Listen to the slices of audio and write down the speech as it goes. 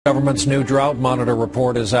government's new drought monitor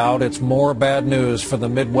report is out. It's more bad news for the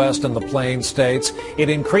Midwest and the Plain states. It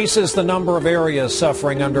increases the number of areas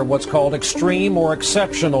suffering under what's called extreme or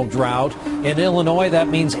exceptional drought. In Illinois, that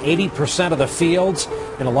means 80% of the fields.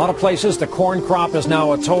 In a lot of places, the corn crop is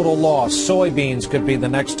now a total loss. Soybeans could be the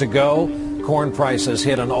next to go. Corn prices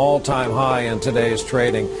hit an all-time high in today's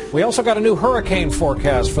trading. We also got a new hurricane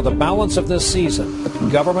forecast for the balance of this season.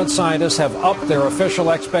 Government scientists have upped their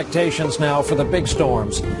official expectations now for the big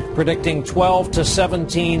storms, predicting 12 to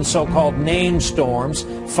 17 so-called named storms,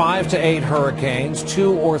 5 to 8 hurricanes,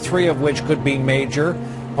 2 or 3 of which could be major.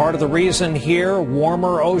 Part of the reason here,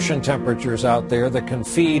 warmer ocean temperatures out there that can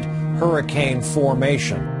feed hurricane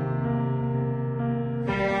formation.